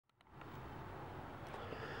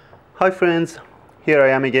Hi friends, here I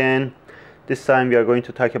am again. This time we are going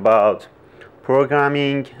to talk about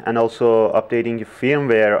programming and also updating the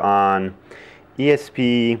firmware on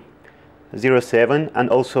ESP-07, and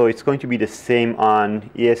also it's going to be the same on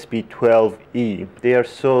ESP-12e. They are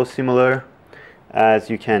so similar, as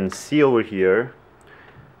you can see over here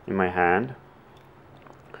in my hand.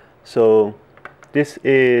 So this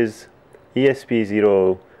is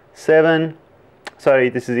ESP-07, sorry,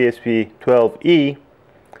 this is ESP-12e.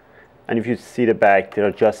 And if you see the back, there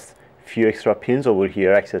are just a few extra pins over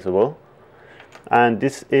here accessible. And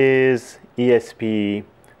this is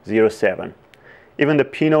ESP-07. Even the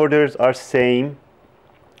pin orders are same.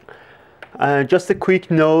 Just a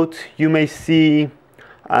quick note, you may see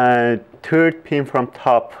a third pin from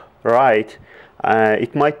top right.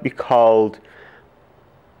 It might be called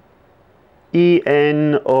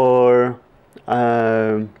EN or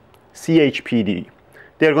CHPD.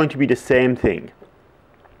 They're going to be the same thing.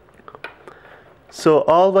 So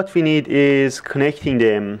all what we need is connecting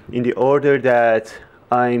them in the order that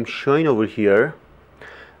I'm showing over here.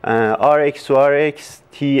 RX to RX,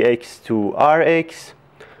 TX to RX.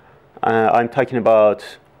 I'm talking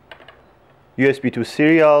about USB to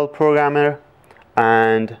serial programmer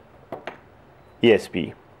and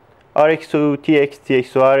ESP. RX to TX,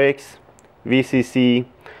 TX to RX, VCC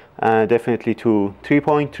definitely to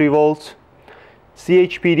 3.3 volts.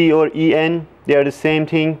 CHPD or EN, they are the same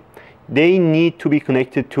thing. They need to be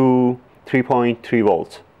connected to 3.3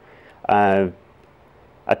 volts at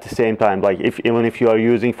the same time. Like even if you are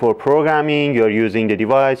using for programming, you are using the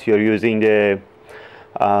device, you are using the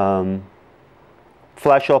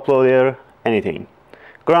flash uploader, anything.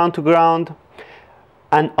 Ground to ground.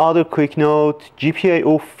 And other quick note,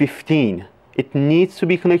 GPIO 15. It needs to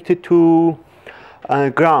be connected to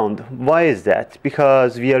ground. Why is that?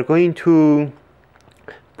 Because we are going to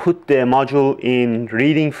put the module in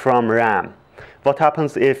reading from RAM. What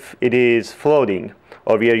happens if it is floating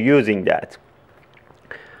or we are using that?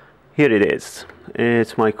 Here it is.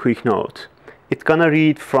 It's my quick note. It's gonna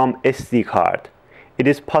read from SD card. It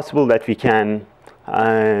is possible that we can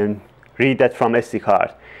read that from SD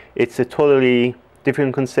card. It's a totally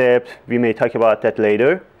different concept. We may talk about that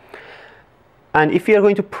later. And if we are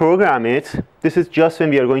going to program it, this is just when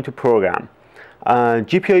we are going to program.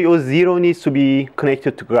 GPIO 0 needs to be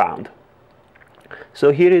connected to ground.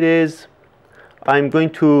 So here it is. I'm going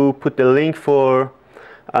to put the link for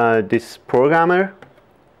this programmer.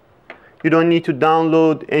 You don't need to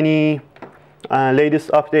download any latest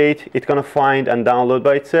update. It's gonna find and download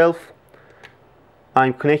by itself.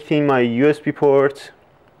 I'm connecting my USB port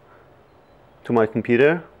to my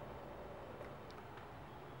computer,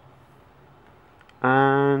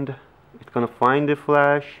 and it's gonna find the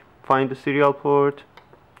flash, find the serial port,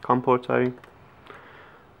 COM port, sorry,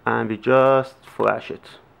 and we just flash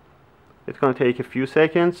it. It's going to take a few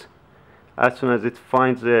seconds. As soon as it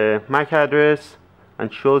finds the MAC address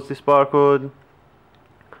and shows this barcode,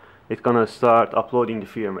 it's going to start uploading the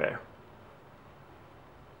firmware.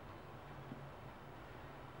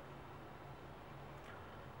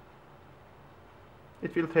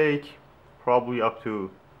 It will take probably up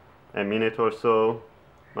to a minute or so,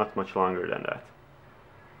 not much longer than that.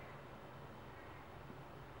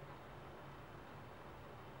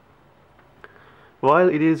 While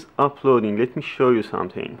it is uploading, let me show you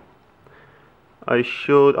something. I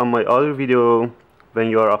showed on my other video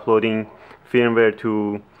when you are uploading firmware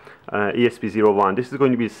to ESP01. This is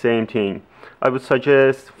going to be the same thing. I would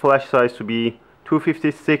suggest flash size to be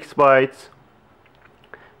 256 bytes.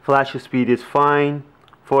 Flash speed is fine,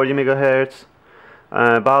 40 megahertz.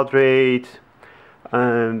 Baud rate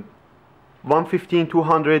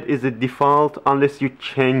 115/200 is the default unless you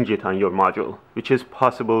change it on your module, which is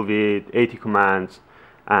possible with 80 commands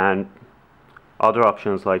and other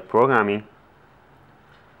options like programming.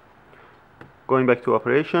 Going back to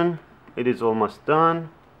operation, it is almost done.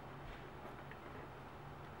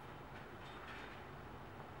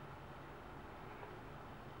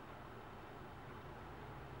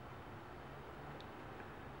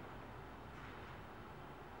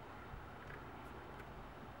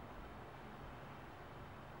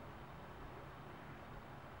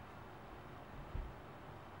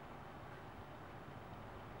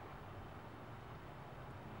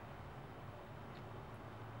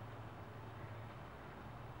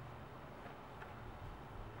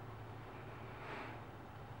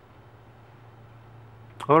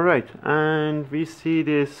 Alright, and we see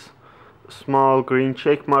this small green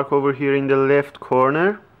check mark over here in the left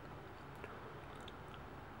corner.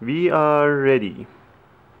 We are ready.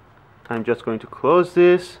 I'm just going to close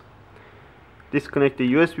this. disconnect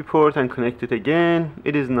the USB port and connect it again.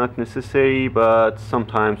 It is not necessary, but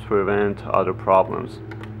sometimes prevent other problems.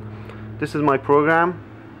 This is my program.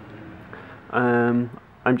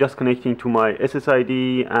 I'm just connecting to my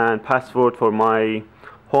SSID and password for my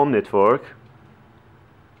home network.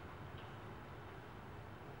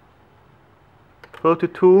 Go to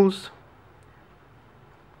Tools,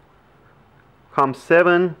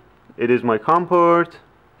 COM7, it is my COM port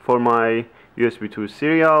for my USB 2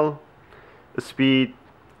 serial, speed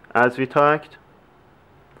as we talked.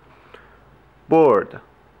 Board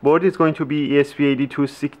is going to be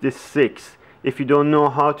ESP8266. If you don't know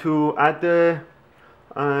how to add the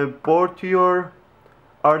board to your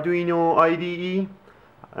Arduino IDE,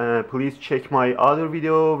 please check my other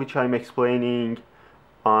video which I'm explaining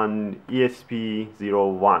on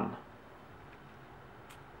ESP-01.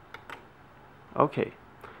 Okay,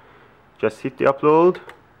 just hit the upload.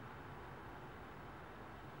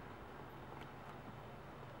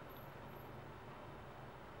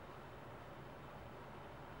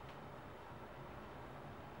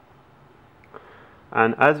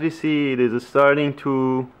 And as we see, it is starting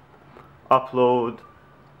to upload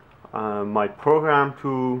my program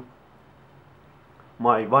to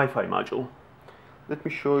my Wi-Fi module. Let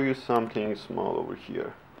me show you something small over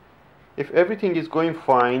here. If everything is going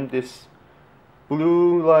fine, this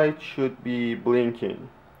blue light should be blinking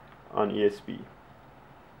on ESP.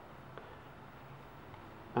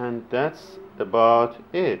 And that's about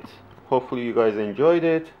it. Hopefully you guys enjoyed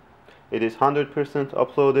it. It is 100%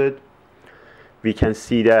 uploaded. We can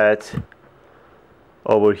see that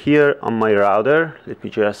over here on my router. Let me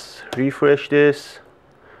just refresh this.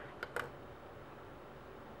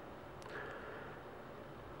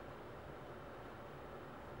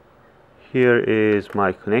 Here is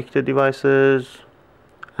my connected devices,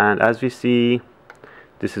 and as we see,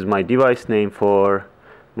 this is my device name for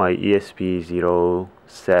my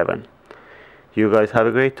ESP-07. You guys have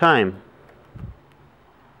a great time.